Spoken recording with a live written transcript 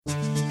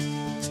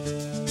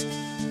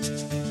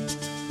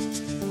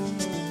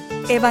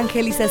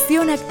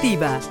Evangelización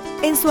Activa,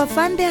 en su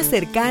afán de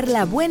acercar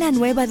la buena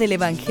nueva del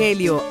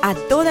Evangelio a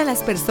todas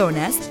las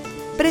personas,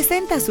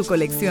 presenta su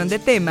colección de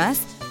temas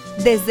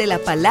desde la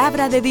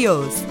Palabra de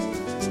Dios.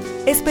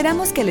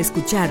 Esperamos que al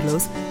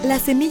escucharlos, la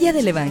semilla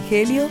del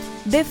Evangelio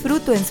dé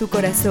fruto en su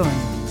corazón.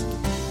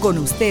 Con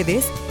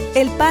ustedes,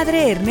 el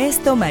Padre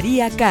Ernesto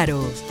María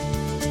Caro.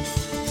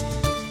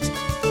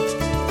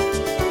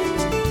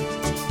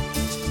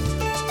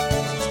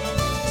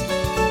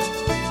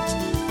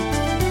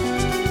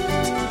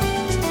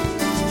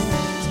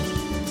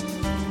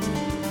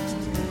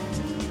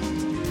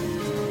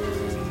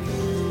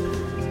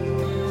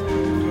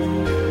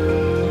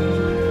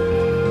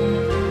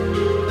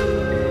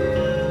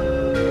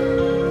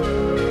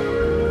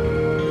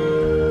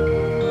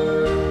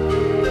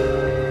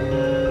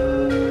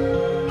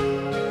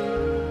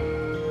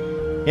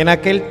 En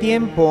aquel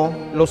tiempo,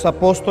 los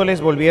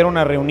apóstoles volvieron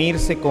a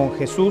reunirse con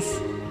Jesús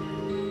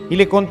y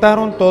le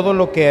contaron todo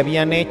lo que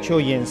habían hecho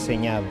y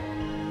enseñado.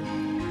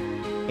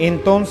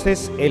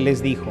 Entonces Él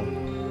les dijo: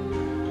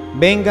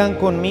 vengan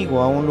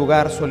conmigo a un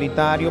lugar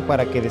solitario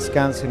para que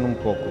descansen un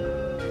poco,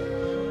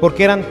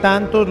 porque eran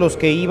tantos los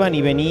que iban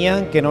y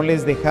venían que no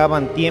les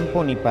dejaban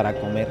tiempo ni para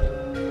comer.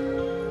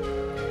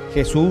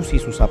 Jesús y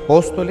sus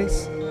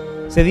apóstoles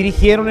se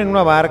dirigieron en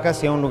una barca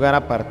hacia un lugar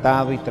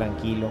apartado y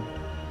tranquilo.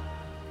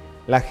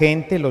 La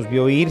gente los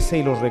vio irse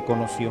y los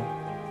reconoció.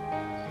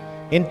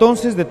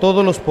 Entonces de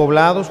todos los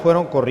poblados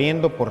fueron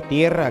corriendo por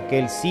tierra a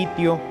aquel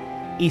sitio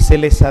y se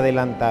les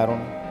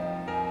adelantaron.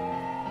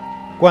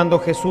 Cuando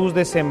Jesús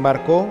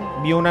desembarcó,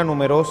 vio una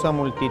numerosa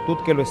multitud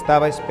que lo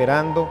estaba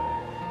esperando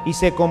y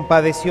se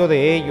compadeció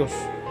de ellos,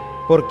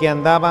 porque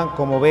andaban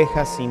como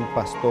ovejas sin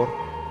pastor,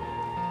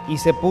 y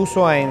se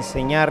puso a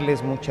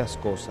enseñarles muchas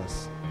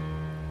cosas.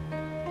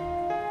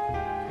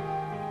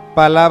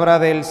 Palabra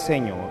del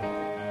Señor.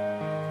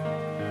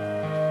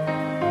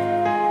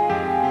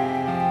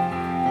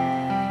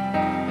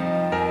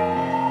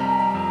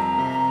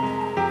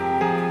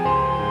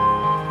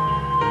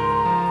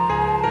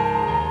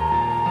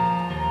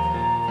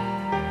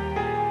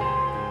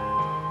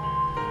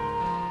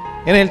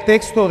 En el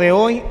texto de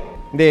hoy,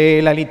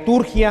 de la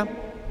liturgia,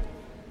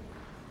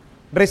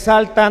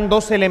 resaltan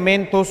dos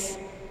elementos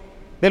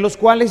de los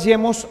cuales ya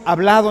hemos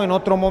hablado en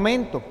otro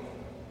momento: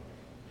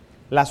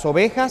 las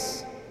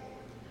ovejas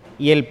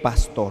y el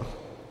pastor.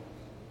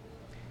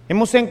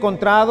 Hemos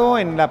encontrado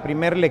en la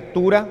primera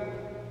lectura,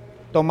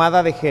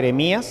 tomada de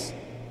Jeremías,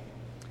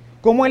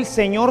 cómo el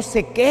Señor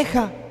se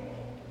queja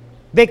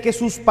de que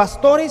sus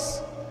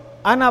pastores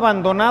han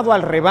abandonado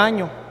al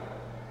rebaño.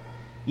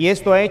 Y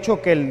esto ha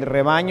hecho que el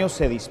rebaño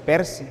se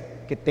disperse,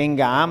 que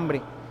tenga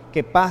hambre,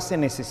 que pase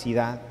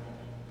necesidad.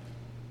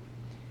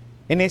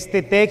 En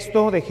este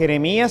texto de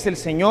Jeremías, el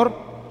Señor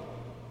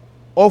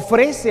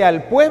ofrece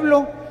al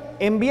pueblo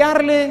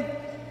enviarle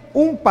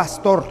un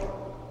pastor,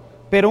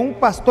 pero un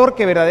pastor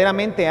que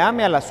verdaderamente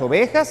ame a las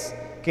ovejas,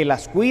 que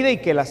las cuide y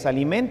que las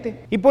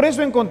alimente. Y por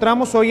eso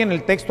encontramos hoy en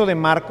el texto de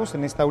Marcos,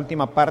 en esta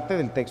última parte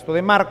del texto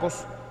de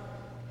Marcos,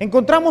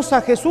 encontramos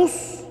a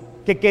Jesús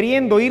que,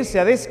 queriendo irse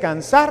a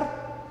descansar,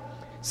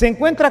 se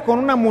encuentra con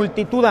una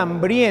multitud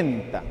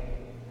hambrienta.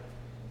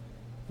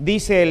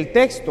 Dice el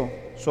texto,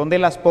 son de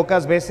las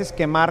pocas veces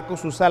que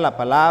Marcos usa la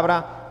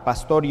palabra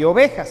pastor y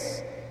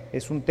ovejas.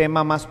 Es un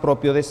tema más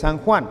propio de San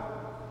Juan.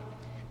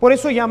 Por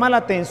eso llama la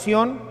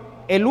atención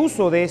el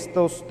uso de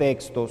estos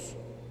textos.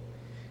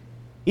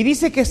 Y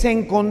dice que se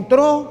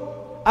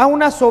encontró a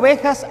unas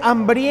ovejas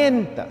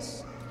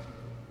hambrientas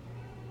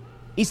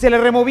y se le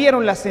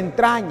removieron las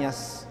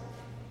entrañas.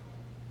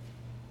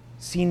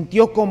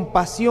 Sintió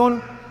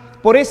compasión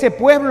por ese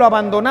pueblo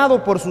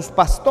abandonado por sus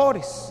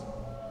pastores.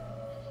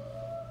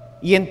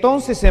 Y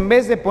entonces, en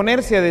vez de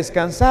ponerse a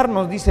descansar,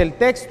 nos dice el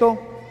texto,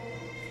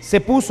 se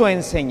puso a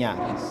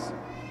enseñarles.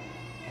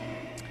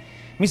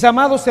 Mis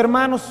amados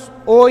hermanos,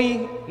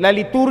 hoy la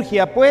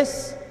liturgia,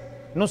 pues,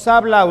 nos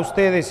habla a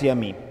ustedes y a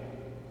mí,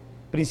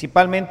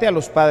 principalmente a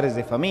los padres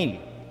de familia,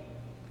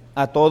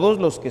 a todos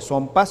los que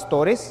son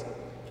pastores,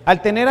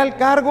 al tener al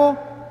cargo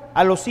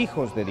a los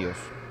hijos de Dios.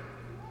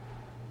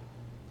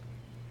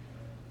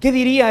 ¿Qué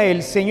diría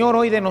el Señor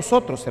hoy de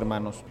nosotros,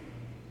 hermanos?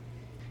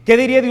 ¿Qué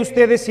diría de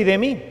ustedes y de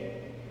mí?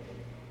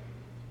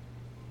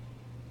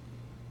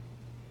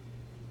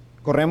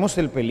 ¿Corremos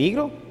el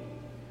peligro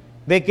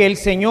de que el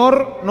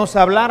Señor nos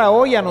hablara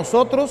hoy a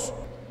nosotros,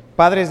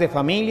 padres de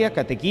familia,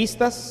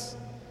 catequistas,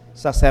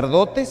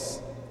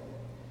 sacerdotes,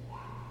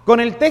 con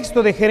el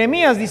texto de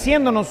Jeremías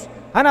diciéndonos: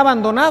 han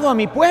abandonado a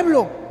mi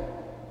pueblo?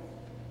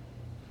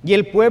 Y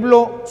el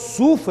pueblo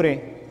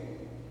sufre.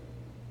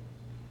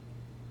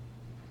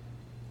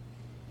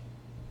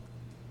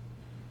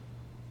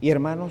 Y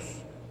hermanos,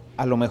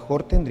 a lo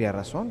mejor tendría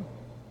razón.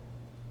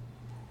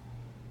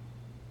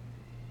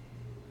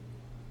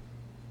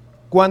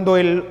 Cuando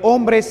el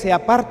hombre se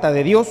aparta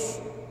de Dios,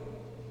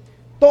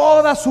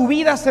 toda su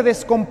vida se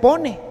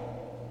descompone,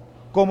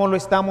 como lo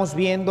estamos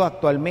viendo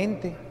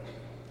actualmente.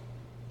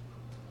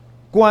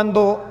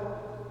 Cuando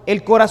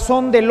el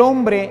corazón del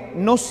hombre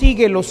no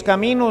sigue los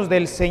caminos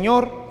del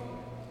Señor,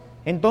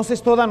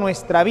 entonces toda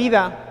nuestra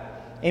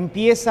vida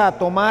empieza a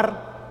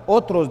tomar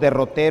otros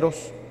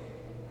derroteros.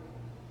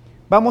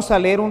 Vamos a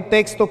leer un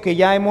texto que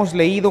ya hemos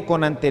leído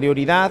con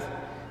anterioridad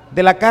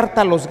de la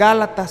carta a los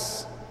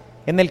Gálatas,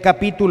 en el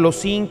capítulo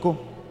 5,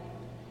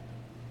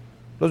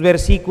 los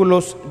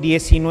versículos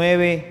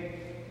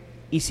 19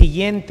 y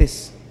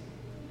siguientes.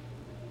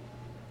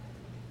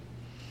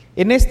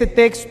 En este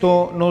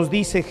texto nos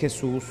dice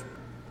Jesús: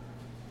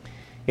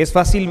 es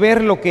fácil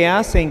ver lo que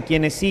hacen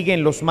quienes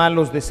siguen los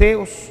malos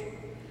deseos,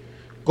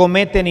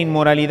 cometen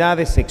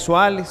inmoralidades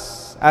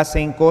sexuales,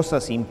 hacen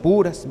cosas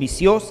impuras,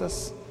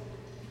 viciosas,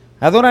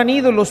 adoran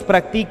ídolos,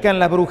 practican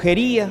la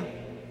brujería,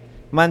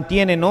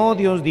 mantienen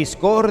odios,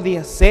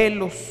 discordias,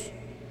 celos,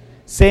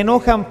 se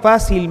enojan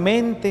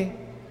fácilmente,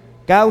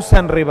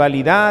 causan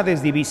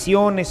rivalidades,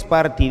 divisiones,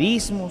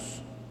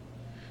 partidismos,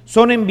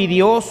 son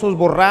envidiosos,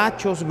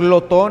 borrachos,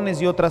 glotones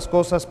y otras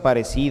cosas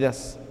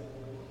parecidas.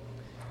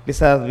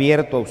 Les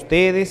advierto a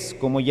ustedes,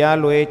 como ya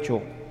lo he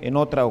hecho en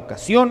otra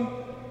ocasión,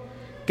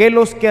 que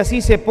los que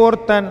así se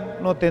portan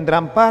no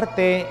tendrán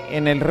parte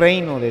en el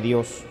reino de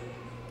Dios.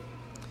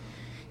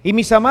 Y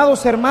mis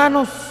amados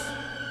hermanos,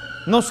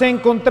 nos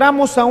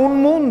encontramos a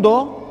un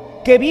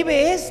mundo que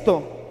vive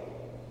esto,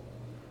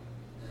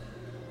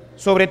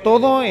 sobre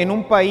todo en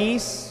un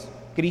país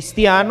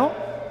cristiano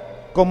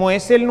como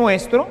es el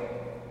nuestro.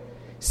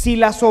 Si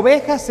las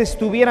ovejas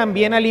estuvieran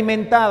bien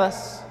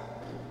alimentadas,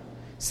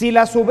 si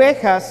las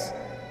ovejas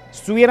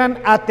estuvieran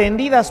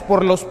atendidas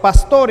por los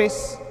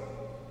pastores,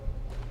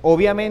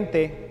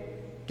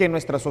 obviamente que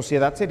nuestra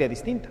sociedad sería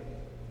distinta.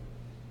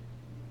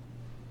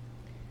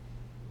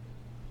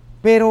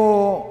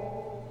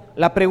 Pero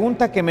la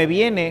pregunta que me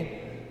viene,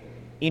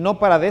 y no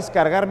para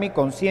descargar mi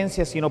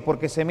conciencia, sino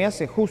porque se me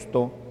hace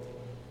justo,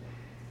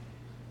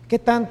 ¿qué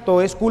tanto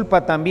es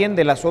culpa también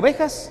de las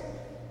ovejas?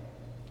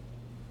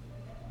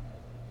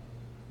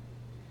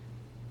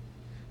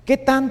 ¿Qué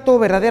tanto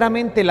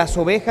verdaderamente las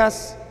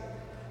ovejas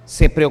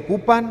se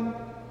preocupan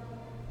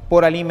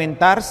por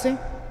alimentarse?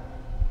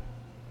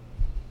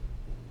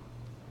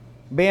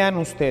 Vean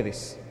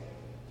ustedes,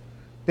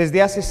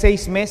 desde hace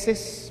 6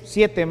 meses,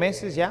 7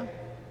 meses ya,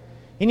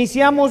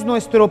 iniciamos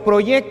nuestro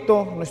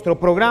proyecto, nuestro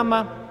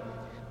programa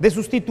de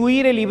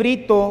sustituir el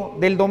librito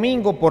del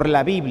domingo por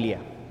la Biblia.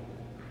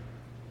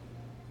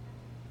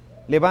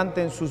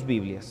 Levanten sus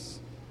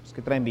Biblias, los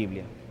que traen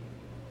Biblia.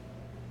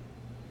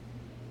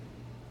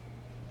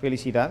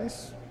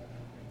 Felicidades,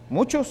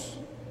 muchos,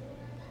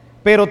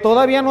 pero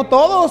todavía no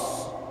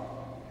todos.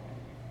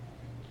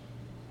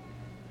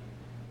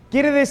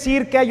 Quiere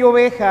decir que hay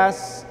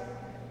ovejas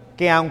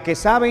que, aunque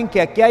saben que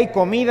aquí hay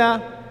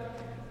comida,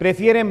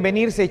 prefieren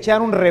venirse a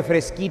echar un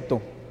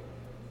refresquito.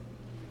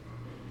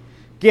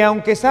 Que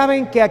aunque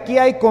saben que aquí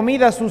hay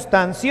comida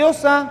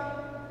sustanciosa,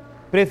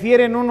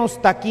 prefieren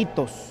unos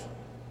taquitos.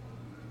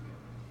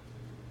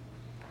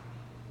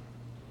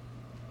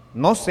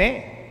 No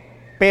sé,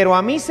 pero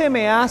a mí se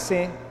me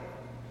hace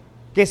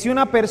que si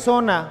una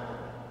persona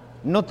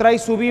no trae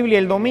su Biblia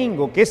el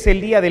domingo, que es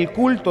el día del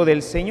culto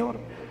del Señor,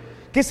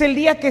 que es el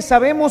día que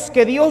sabemos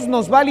que Dios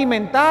nos va a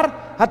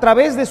alimentar a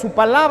través de su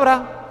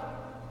palabra,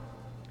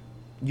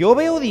 yo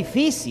veo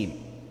difícil,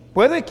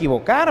 puedo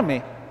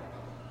equivocarme,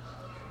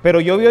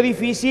 pero yo veo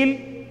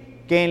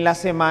difícil que en la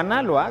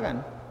semana lo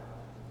hagan.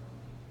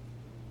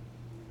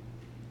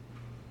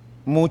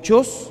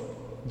 Muchos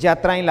ya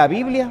traen la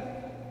Biblia,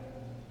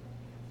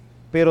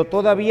 pero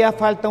todavía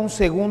falta un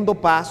segundo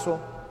paso,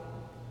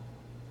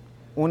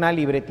 una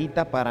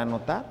libretita para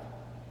anotar.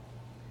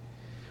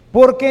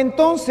 Porque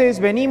entonces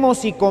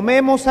venimos y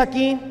comemos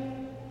aquí,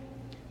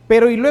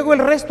 pero ¿y luego el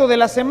resto de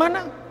la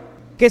semana?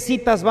 ¿Qué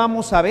citas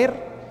vamos a ver?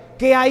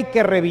 ¿Qué hay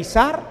que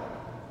revisar?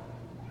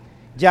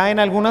 Ya en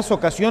algunas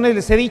ocasiones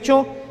les he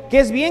dicho que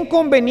es bien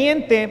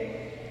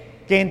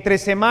conveniente que entre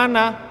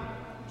semana,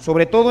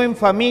 sobre todo en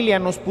familia,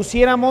 nos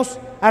pusiéramos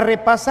a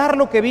repasar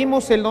lo que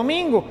vimos el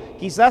domingo,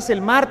 quizás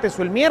el martes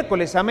o el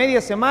miércoles a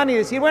media semana, y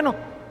decir, bueno,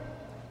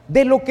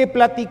 de lo que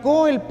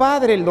platicó el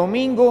Padre el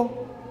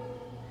domingo,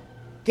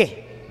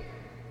 ¿qué?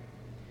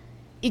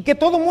 Y que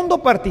todo mundo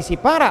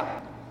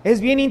participara.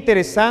 Es bien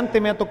interesante,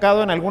 me ha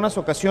tocado en algunas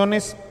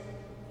ocasiones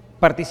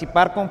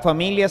participar con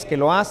familias que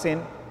lo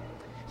hacen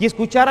y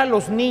escuchar a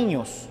los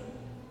niños,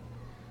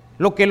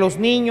 lo que los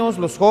niños,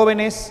 los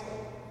jóvenes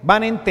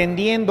van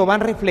entendiendo,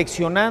 van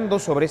reflexionando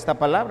sobre esta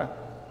palabra.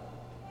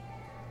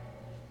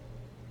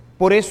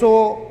 Por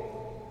eso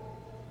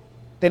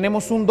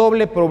tenemos un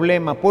doble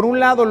problema. Por un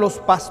lado los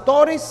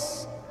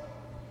pastores,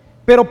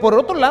 pero por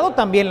otro lado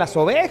también las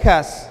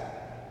ovejas.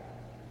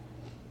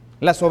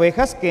 Las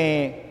ovejas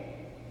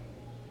que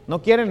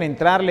no quieren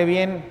entrarle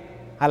bien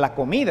a la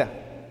comida.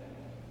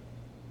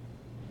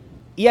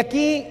 Y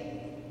aquí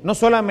no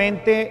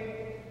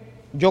solamente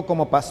yo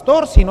como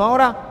pastor, sino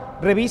ahora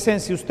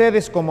revísense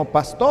ustedes como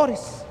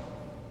pastores.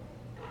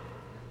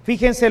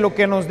 Fíjense lo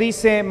que nos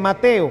dice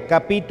Mateo,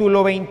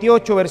 capítulo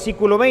 28,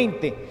 versículo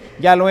 20.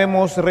 Ya lo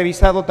hemos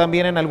revisado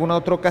también en alguna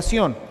otra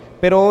ocasión,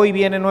 pero hoy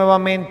viene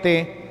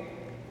nuevamente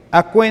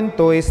a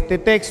cuento este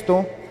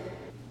texto.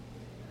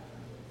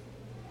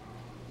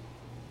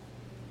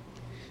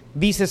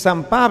 dice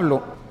San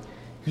Pablo,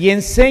 y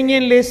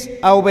enséñenles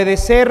a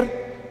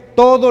obedecer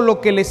todo lo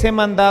que les he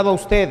mandado a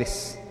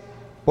ustedes.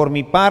 Por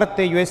mi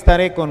parte, yo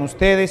estaré con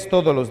ustedes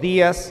todos los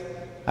días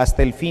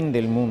hasta el fin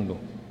del mundo.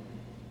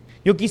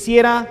 Yo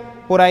quisiera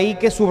por ahí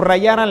que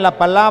subrayaran la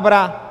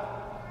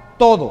palabra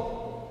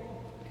todo.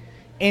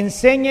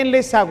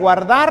 Enséñenles a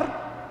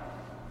guardar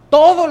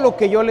todo lo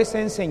que yo les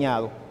he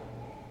enseñado.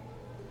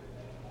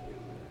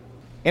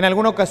 En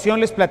alguna ocasión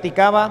les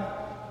platicaba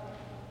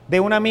de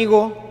un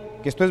amigo,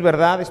 que esto es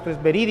verdad, esto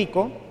es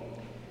verídico,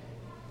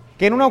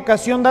 que en una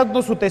ocasión,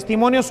 dando su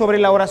testimonio sobre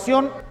la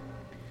oración,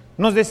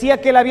 nos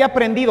decía que él había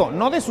aprendido,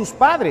 no de sus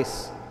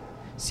padres,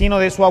 sino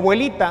de su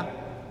abuelita,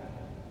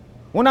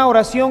 una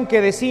oración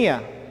que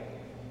decía: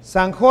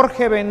 San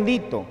Jorge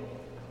bendito,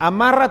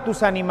 amarra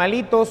tus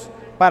animalitos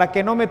para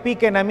que no me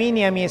piquen a mí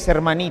ni a mis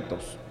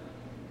hermanitos.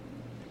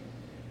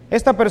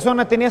 Esta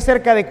persona tenía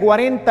cerca de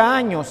 40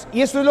 años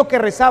y eso es lo que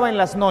rezaba en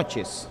las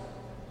noches.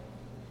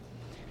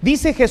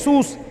 Dice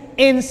Jesús: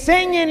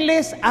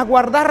 enséñenles a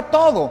guardar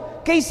todo.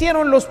 ¿Qué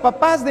hicieron los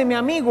papás de mi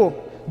amigo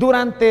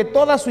durante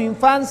toda su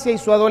infancia y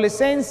su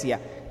adolescencia?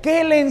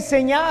 ¿Qué le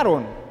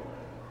enseñaron?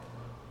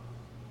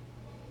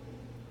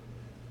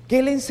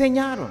 ¿Qué le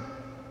enseñaron?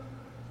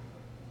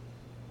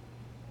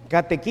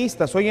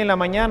 Catequistas, hoy en la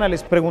mañana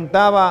les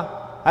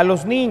preguntaba a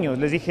los niños,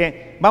 les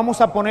dije: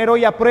 vamos a poner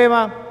hoy a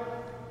prueba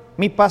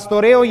mi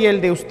pastoreo y el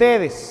de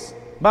ustedes.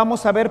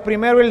 Vamos a ver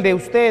primero el de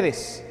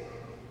ustedes.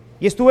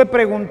 Y estuve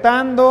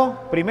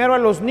preguntando primero a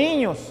los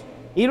niños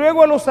y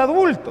luego a los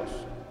adultos,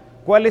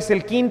 ¿cuál es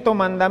el quinto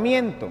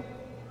mandamiento?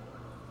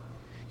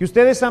 ¿Y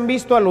ustedes han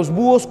visto a los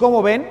búhos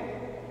cómo ven?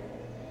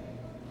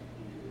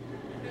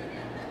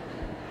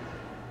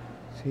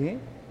 ¿Sí?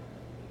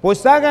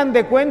 Pues hagan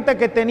de cuenta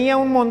que tenía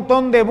un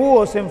montón de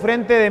búhos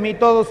enfrente de mí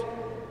todos.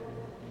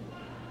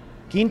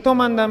 ¿Quinto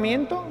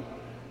mandamiento?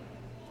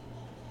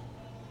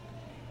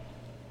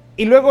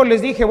 Y luego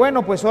les dije,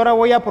 bueno, pues ahora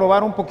voy a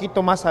probar un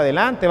poquito más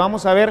adelante.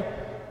 Vamos a ver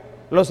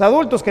los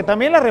adultos, que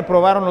también la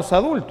reprobaron los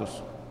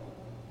adultos.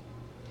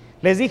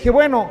 Les dije,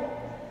 bueno,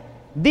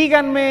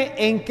 díganme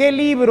en qué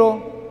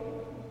libro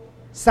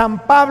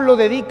San Pablo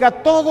dedica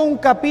todo un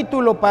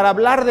capítulo para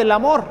hablar del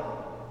amor.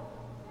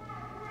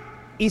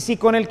 Y si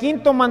con el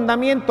quinto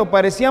mandamiento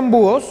parecían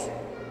búhos,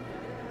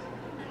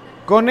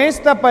 con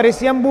esta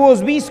parecían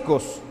búhos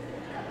viscos.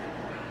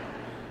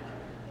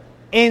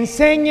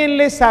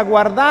 Enséñenles a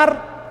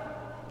guardar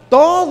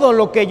todo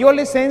lo que yo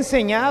les he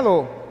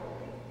enseñado.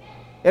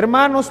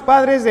 Hermanos,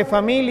 padres de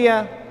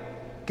familia,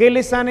 ¿qué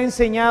les han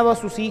enseñado a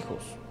sus hijos?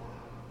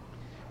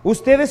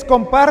 Ustedes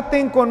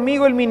comparten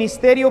conmigo el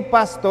ministerio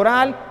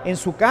pastoral en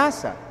su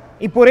casa.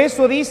 Y por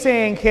eso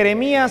dice en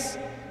Jeremías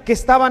que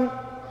estaban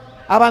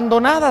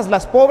abandonadas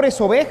las pobres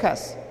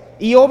ovejas.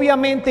 Y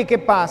obviamente, ¿qué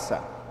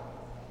pasa?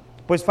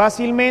 Pues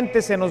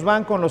fácilmente se nos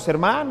van con los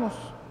hermanos.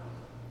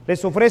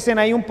 Les ofrecen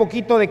ahí un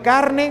poquito de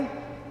carne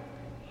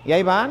y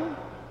ahí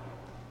van.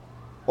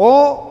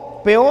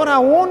 O peor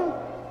aún,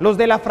 los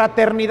de la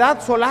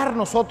fraternidad solar,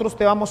 nosotros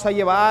te vamos a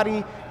llevar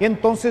y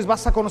entonces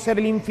vas a conocer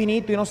el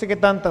infinito y no sé qué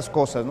tantas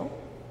cosas, ¿no?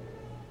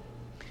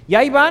 Y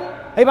ahí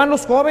van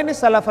los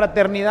jóvenes a la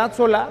fraternidad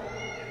solar,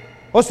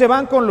 o se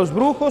van con los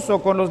brujos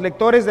o con los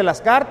lectores de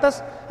las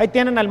cartas. Ahí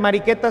tienen al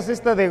mariquetas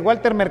esta de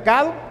Walter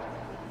Mercado.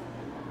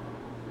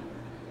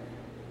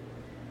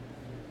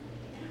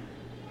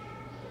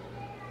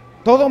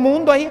 Todo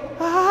mundo ahí,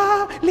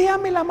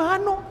 léame la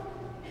mano.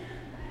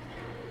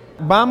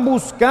 Van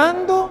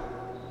buscando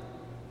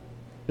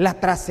la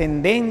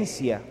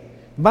trascendencia,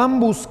 van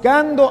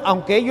buscando,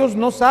 aunque ellos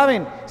no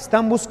saben,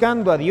 están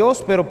buscando a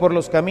Dios, pero por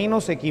los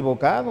caminos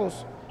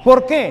equivocados.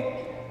 ¿Por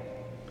qué?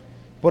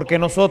 Porque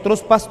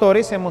nosotros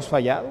pastores hemos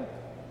fallado.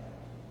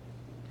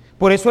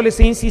 Por eso les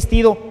he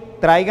insistido,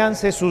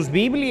 tráiganse sus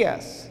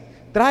Biblias,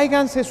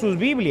 tráiganse sus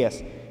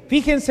Biblias.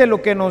 Fíjense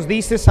lo que nos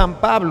dice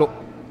San Pablo,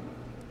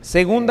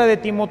 segunda de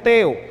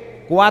Timoteo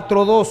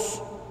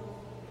 4:2.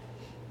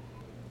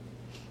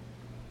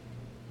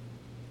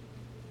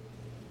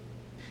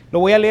 Lo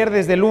voy a leer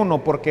desde el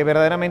 1 porque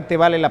verdaderamente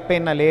vale la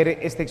pena leer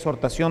esta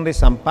exhortación de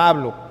San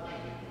Pablo.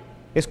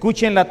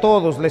 Escúchenla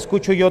todos, la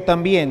escucho yo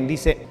también.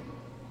 Dice: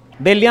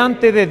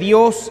 delante de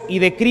Dios y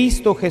de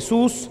Cristo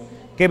Jesús,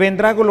 que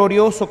vendrá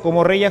glorioso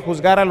como Rey a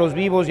juzgar a los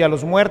vivos y a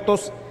los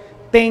muertos,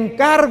 te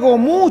encargo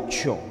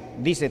mucho,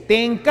 dice,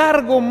 te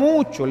encargo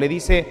mucho, le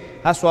dice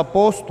a su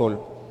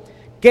apóstol,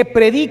 que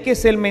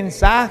prediques el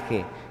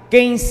mensaje,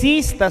 que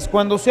insistas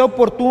cuando sea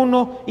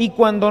oportuno y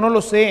cuando no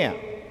lo sea.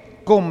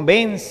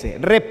 Convence,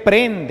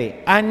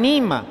 reprende,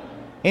 anima,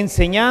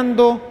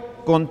 enseñando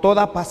con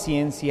toda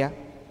paciencia.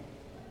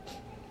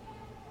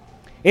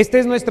 Esta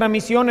es nuestra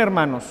misión,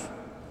 hermanos: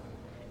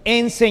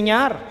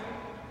 enseñar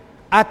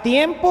a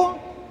tiempo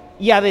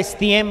y a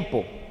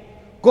destiempo,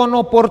 con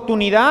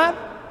oportunidad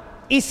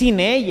y sin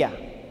ella,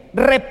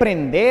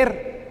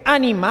 reprender,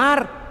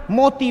 animar,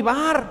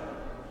 motivar.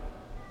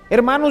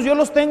 Hermanos, yo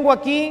los tengo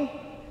aquí,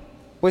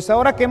 pues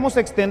ahora que hemos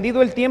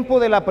extendido el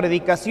tiempo de la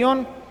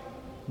predicación,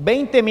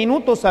 20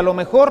 minutos a lo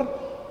mejor,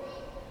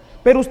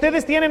 pero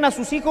ustedes tienen a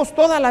sus hijos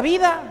toda la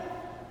vida,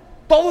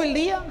 todo el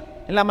día,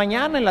 en la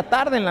mañana, en la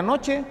tarde, en la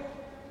noche.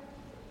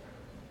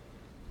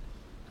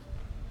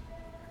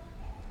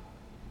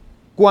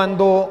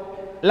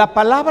 Cuando la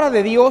palabra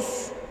de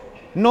Dios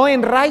no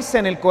enraiza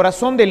en el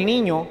corazón del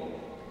niño,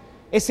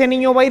 ese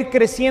niño va a ir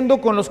creciendo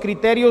con los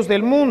criterios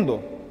del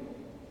mundo.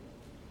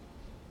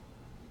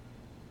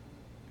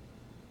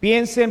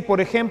 Piensen, por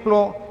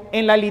ejemplo,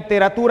 en la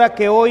literatura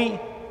que hoy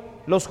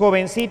los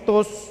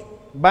jovencitos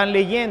van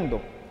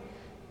leyendo,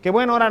 que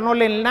bueno, ahora no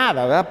leen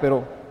nada, ¿verdad?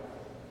 Pero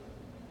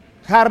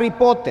Harry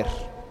Potter,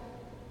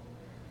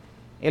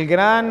 el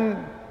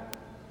gran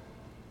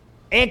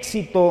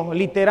éxito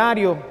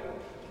literario,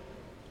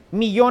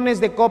 millones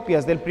de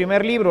copias del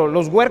primer libro,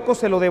 los huercos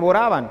se lo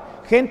devoraban,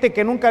 gente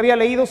que nunca había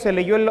leído se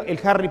leyó el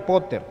Harry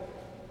Potter.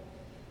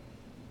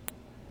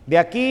 De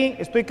aquí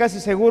estoy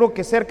casi seguro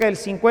que cerca del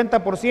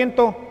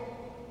 50%,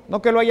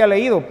 no que lo haya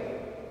leído,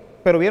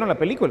 pero vieron la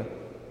película.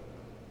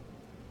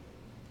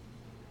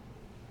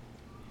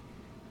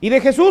 Y de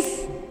Jesús.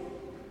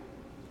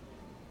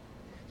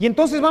 Y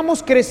entonces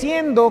vamos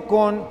creciendo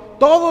con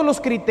todos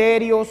los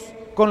criterios,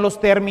 con los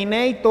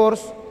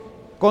Terminators,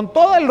 con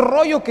todo el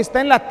rollo que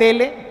está en la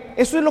tele.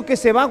 Eso es lo que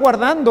se va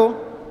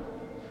guardando.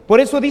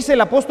 Por eso dice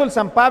el apóstol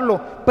San Pablo: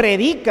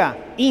 predica,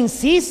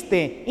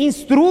 insiste,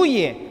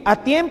 instruye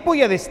a tiempo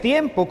y a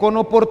destiempo, con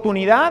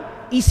oportunidad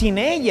y sin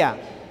ella.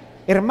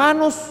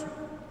 Hermanos,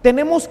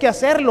 tenemos que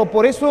hacerlo.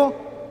 Por eso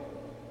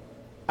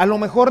a lo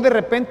mejor de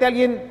repente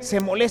alguien se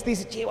molesta y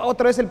dice: chiva,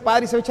 otra vez el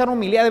padre se va a echar una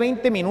homilía de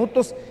 20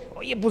 minutos.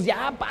 Oye, pues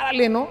ya,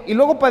 párale, ¿no? Y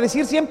luego para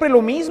decir siempre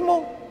lo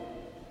mismo.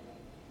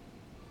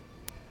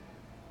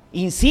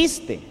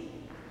 Insiste,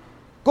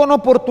 con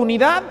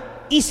oportunidad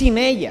y sin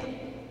ella,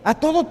 a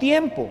todo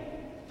tiempo,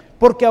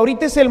 porque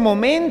ahorita es el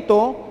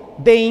momento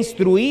de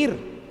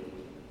instruir.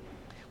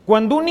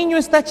 Cuando un niño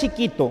está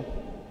chiquito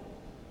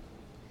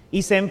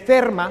y se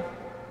enferma,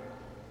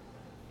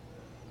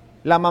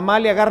 la mamá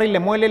le agarra y le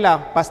muele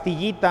la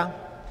pastillita,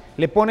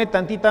 le pone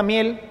tantita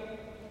miel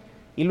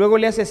y luego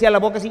le hace así a la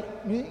boca así,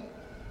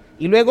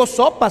 y luego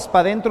sopas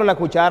para dentro la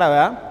cuchara,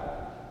 ¿verdad?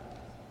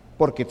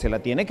 Porque se la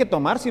tiene que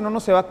tomar, si no, no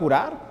se va a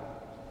curar.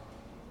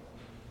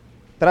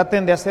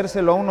 Traten de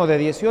hacérselo a uno de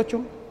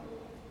 18.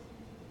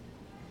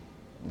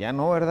 Ya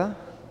no, ¿verdad?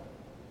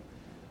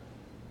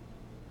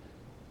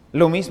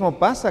 Lo mismo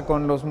pasa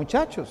con los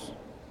muchachos.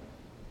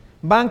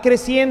 Van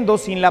creciendo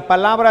sin la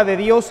palabra de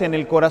Dios en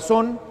el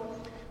corazón,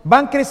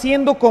 van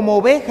creciendo como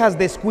ovejas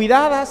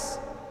descuidadas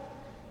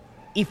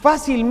y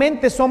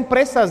fácilmente son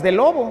presas del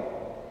lobo.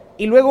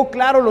 Y luego,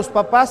 claro, los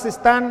papás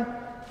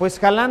están pues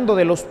jalando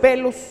de los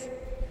pelos,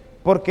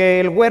 porque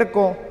el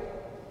huerco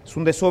es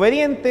un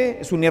desobediente,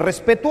 es un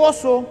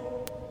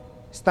irrespetuoso,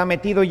 está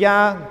metido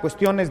ya en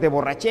cuestiones de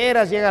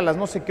borracheras, llega a las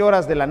no sé qué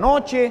horas de la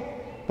noche,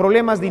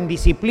 problemas de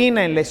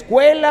indisciplina en la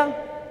escuela.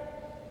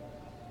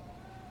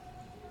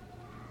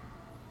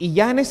 Y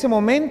ya en ese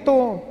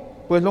momento,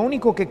 pues lo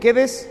único que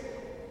queda es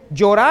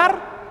llorar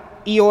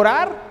y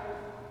orar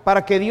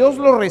para que Dios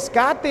lo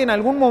rescate en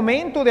algún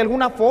momento, de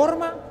alguna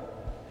forma.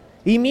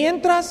 Y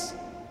mientras,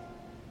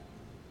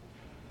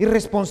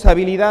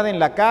 irresponsabilidad en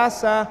la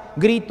casa,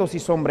 gritos y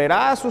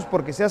sombrerazos,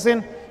 porque se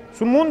hacen,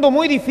 es un mundo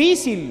muy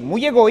difícil,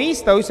 muy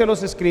egoísta. Hoy se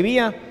los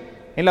escribía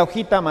en la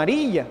hojita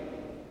amarilla.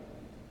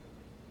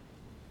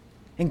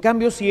 En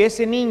cambio, si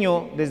ese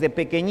niño desde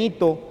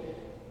pequeñito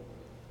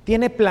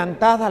tiene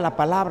plantada la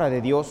palabra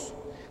de Dios,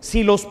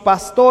 si los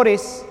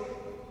pastores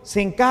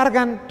se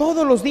encargan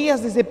todos los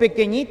días desde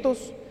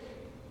pequeñitos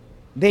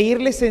de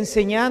irles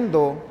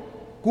enseñando,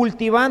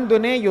 cultivando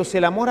en ellos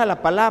el amor a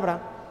la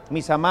palabra,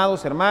 mis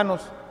amados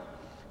hermanos,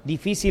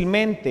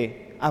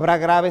 difícilmente habrá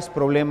graves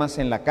problemas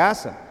en la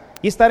casa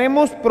y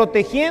estaremos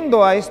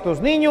protegiendo a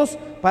estos niños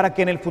para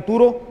que en el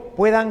futuro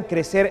puedan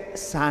crecer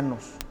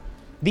sanos.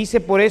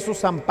 Dice por eso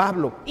San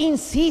Pablo: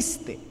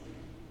 insiste,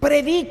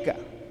 predica,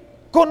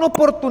 con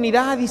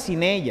oportunidad y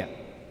sin ella.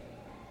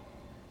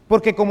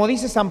 Porque como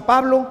dice San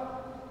Pablo,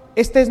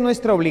 esta es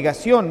nuestra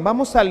obligación.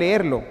 Vamos a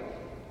leerlo.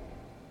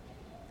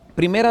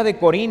 Primera de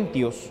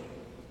Corintios,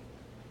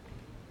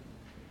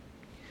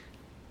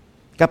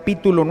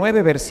 capítulo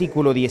 9,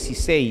 versículo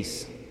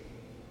 16.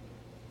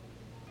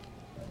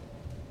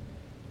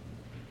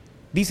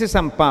 Dice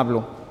San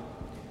Pablo: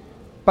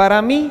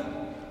 para mí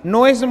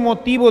no es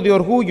motivo de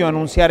orgullo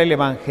anunciar el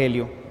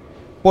Evangelio,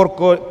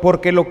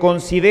 porque lo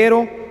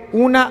considero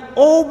una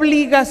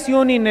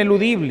obligación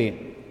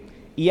ineludible,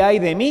 y ay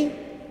de mí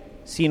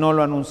si no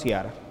lo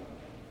anunciara.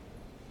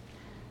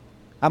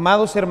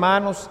 Amados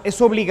hermanos,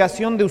 es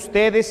obligación de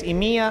ustedes y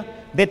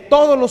mía, de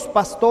todos los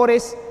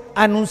pastores,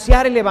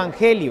 anunciar el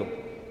Evangelio,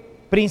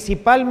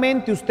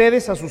 principalmente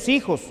ustedes a sus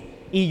hijos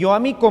y yo a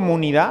mi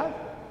comunidad.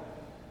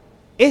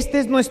 Este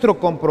es nuestro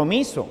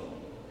compromiso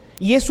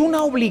y es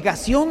una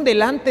obligación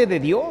delante de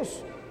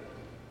Dios.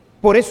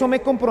 Por eso me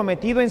he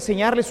comprometido a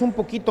enseñarles un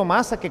poquito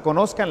más, a que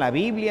conozcan la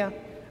Biblia,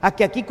 a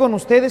que aquí con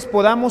ustedes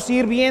podamos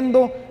ir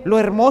viendo lo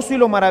hermoso y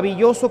lo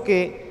maravilloso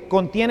que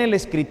contiene la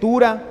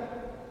Escritura.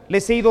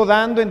 Les he ido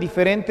dando en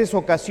diferentes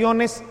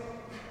ocasiones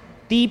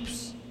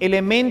tips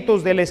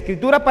elementos de la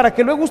Escritura para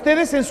que luego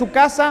ustedes en su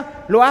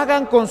casa lo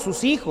hagan con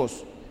sus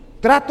hijos.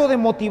 Trato de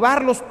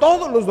motivarlos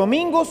todos los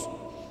domingos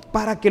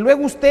para que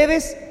luego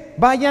ustedes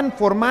vayan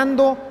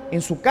formando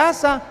en su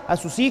casa a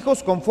sus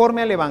hijos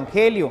conforme al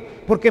Evangelio.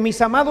 Porque,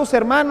 mis amados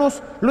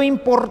hermanos, lo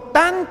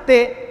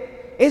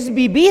importante es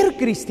vivir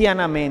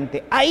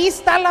cristianamente. Ahí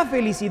está la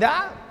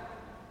felicidad,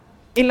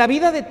 en la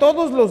vida de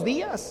todos los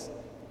días.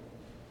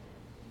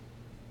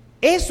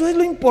 Eso es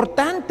lo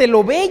importante,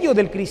 lo bello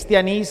del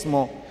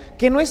cristianismo,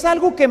 que no es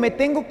algo que me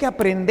tengo que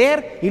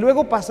aprender y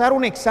luego pasar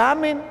un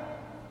examen.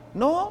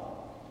 No,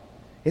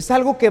 es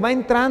algo que va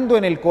entrando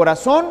en el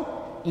corazón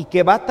y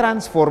que va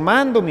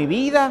transformando mi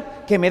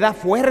vida, que me da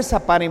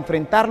fuerza para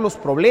enfrentar los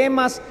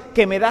problemas,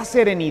 que me da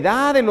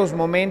serenidad en los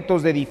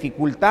momentos de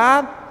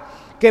dificultad,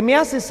 que me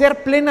hace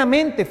ser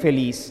plenamente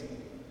feliz.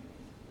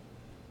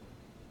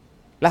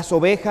 Las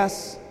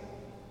ovejas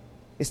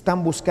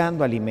están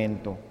buscando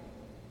alimento.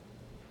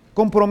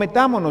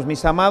 Comprometámonos,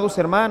 mis amados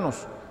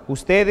hermanos,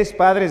 ustedes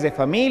padres de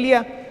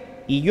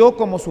familia y yo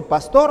como su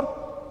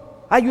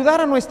pastor, a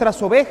ayudar a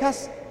nuestras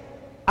ovejas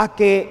a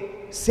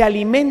que se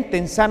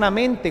alimenten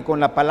sanamente con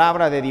la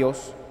palabra de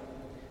Dios,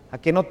 a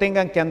que no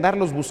tengan que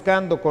andarlos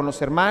buscando con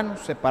los hermanos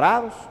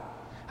separados,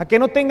 a que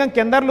no tengan que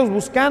andarlos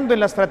buscando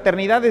en las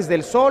fraternidades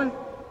del sol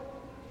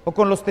o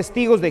con los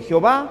testigos de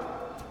Jehová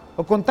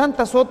o con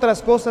tantas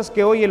otras cosas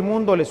que hoy el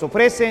mundo les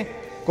ofrece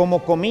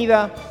como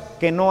comida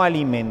que no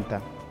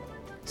alimenta.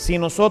 Si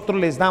nosotros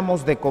les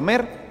damos de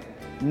comer,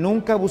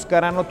 nunca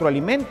buscarán otro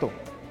alimento.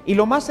 Y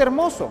lo más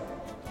hermoso,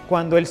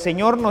 cuando el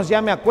Señor nos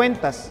llame a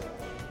cuentas,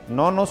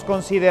 no nos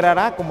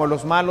considerará como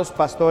los malos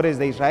pastores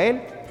de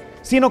Israel,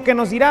 sino que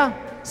nos dirá: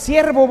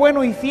 siervo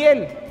bueno y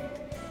fiel,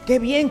 qué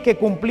bien que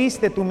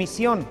cumpliste tu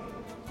misión,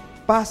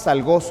 pasa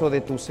al gozo de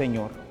tu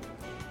Señor.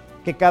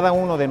 Que cada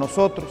uno de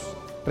nosotros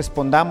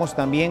respondamos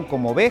también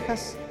como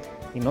ovejas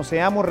y no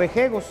seamos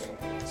rejegos,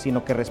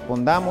 sino que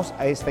respondamos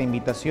a esta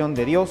invitación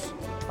de Dios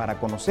para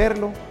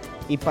conocerlo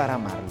y para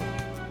amarlo.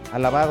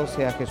 Alabado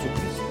sea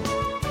Jesucristo.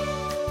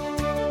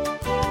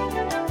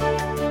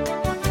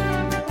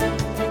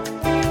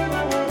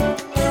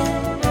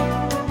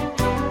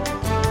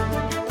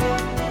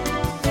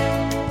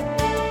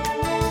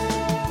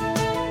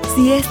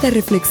 Si esta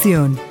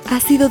reflexión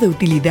ha sido de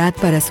utilidad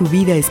para su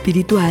vida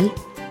espiritual,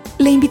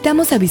 le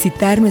invitamos a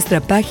visitar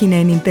nuestra página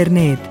en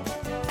internet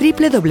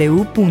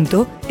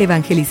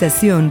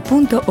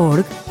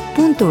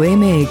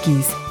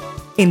www.evangelizacion.org.mx,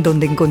 en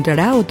donde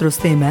encontrará otros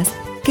temas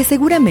que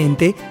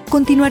seguramente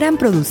continuarán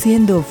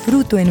produciendo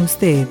fruto en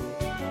usted.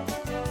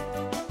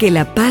 Que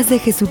la paz de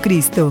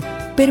Jesucristo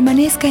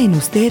permanezca en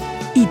usted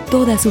y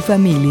toda su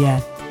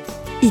familia,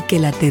 y que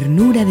la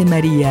ternura de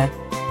María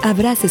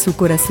abrace su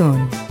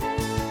corazón.